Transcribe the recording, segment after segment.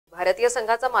भारतीय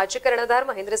संघाचा माजी कर्णधार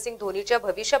महेंद्रसिंग धोनीच्या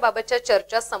भविष्याबाबतच्या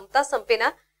चर्चा संपता संपेना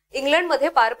इंग्लंडमध्ये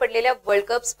पार पडलेल्या वर्ल्ड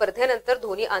कप स्पर्धेनंतर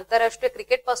धोनी आंतरराष्ट्रीय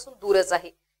क्रिकेटपासून दूरच आहे।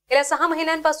 गेल्या 6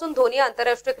 महिन्यांपासून धोनी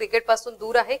आंतरराष्ट्रीय क्रिकेटपासून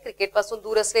दूर आहे। क्रिकेटपासून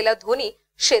दूर असलेला धोनी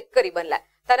शेतकरी बनलाय।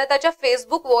 त्याने त्याच्या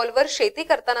फेसबुक वॉलवर शेती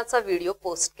करतानाचा व्हिडिओ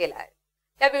पोस्ट केलाय।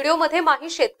 या व्हिडिओमध्ये माही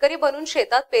शेतकरी बनून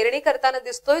शेतात पेरणी करताना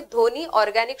दिसतोय। धोनी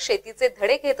ऑर्गॅनिक शेतीचे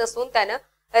धडे घेत असून त्याने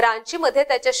रांचीमध्ये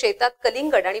त्याच्या शेतात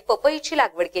कलिंगड आणि पपईची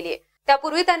लागवड केली आहे।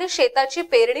 त्यापूर्वी त्याने शेताची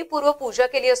पेरणीपूर्व पूजा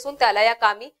केली असून त्याला या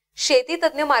कामी शेती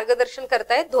तज्ञ मार्गदर्शन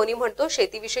करतायत। धोनी म्हणतो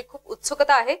शेतीविषयी खूप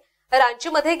उत्सुकता आहे।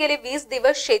 रांचीमध्ये गेले 20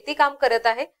 दिवस शेती काम करत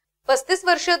आहे। 35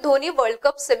 वर्षीय धोनी वर्ल्ड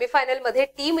कप सेमीफायनल मध्ये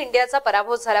टीम इंडियाचा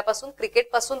पराभव झाल्यापासून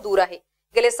क्रिकेटपासून दूर आहे।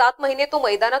 गेले 7 महिने तो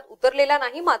मैदानात उतरलेला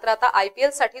नाही, मात्र आता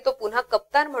IPL साठी तो पुन्हा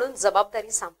कप्तान म्हणून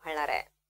जबाबदारी सांभाळणार आहे।